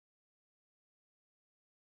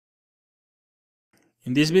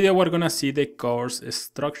In this video, we're gonna see the course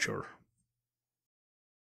structure.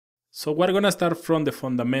 So we're gonna start from the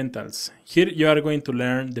fundamentals. Here you are going to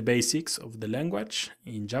learn the basics of the language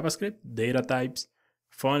in JavaScript, data types,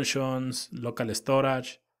 functions, local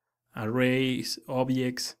storage, arrays,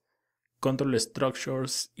 objects, control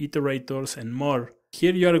structures, iterators, and more.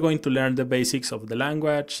 Here you are going to learn the basics of the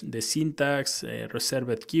language, the syntax,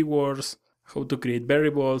 reserved keywords, how to create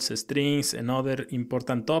variables, strings, and other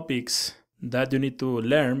important topics that you need to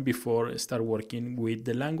learn before start working with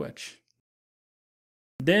the language.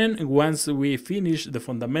 Then once we finish the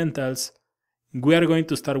fundamentals, we are going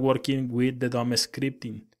to start working with the DOM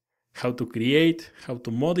scripting, how to create, how to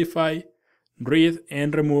modify, read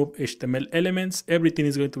and remove HTML elements. Everything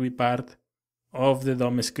is going to be part of the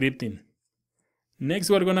DOM scripting. Next,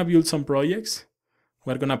 we're going to build some projects.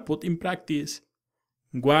 We're going to put in practice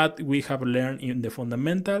what we have learned in the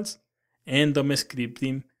fundamentals and DOM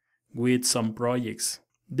scripting with some projects.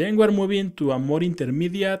 Then we're moving to a more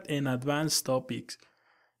intermediate and advanced topics,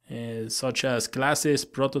 such as classes,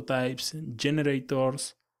 prototypes,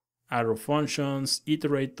 generators, arrow functions,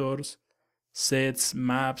 iterators, sets,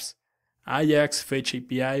 maps, Ajax, fetch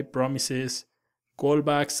API, promises,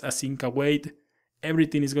 callbacks, async await.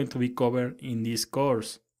 Everything is going to be covered in this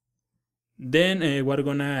course. Then we're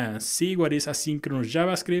gonna see what is asynchronous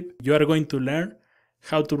JavaScript. You are going to learn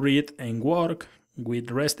how to read and work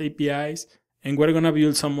with REST APIs, and we're gonna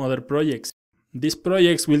build some other projects. These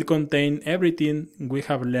projects will contain everything we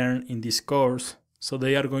have learned in this course, so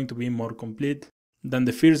they are going to be more complete than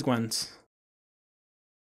the first ones.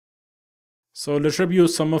 So let's review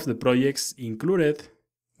some of the projects included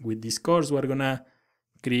with this course. We're gonna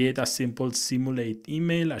create a simple simulate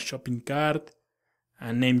email, a shopping cart,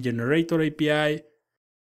 a name generator API,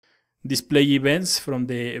 display events from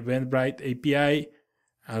the Eventbrite API,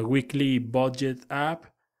 a weekly budget app,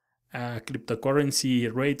 a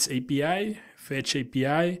cryptocurrency rates API, fetch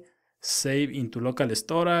API, save into local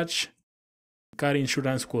storage, car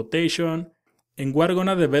insurance quotation, and we're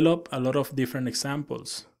gonna develop a lot of different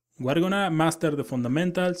examples. We're gonna master the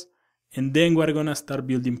fundamentals, and then we're gonna start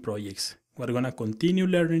building projects. We're gonna continue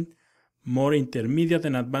learning more intermediate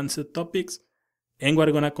and advanced topics, and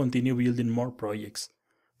we're gonna continue building more projects.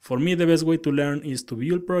 For me, the best way to learn is to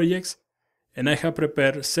build projects, and I have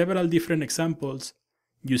prepared several different examples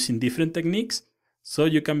using different techniques so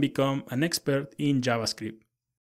you can become an expert in JavaScript.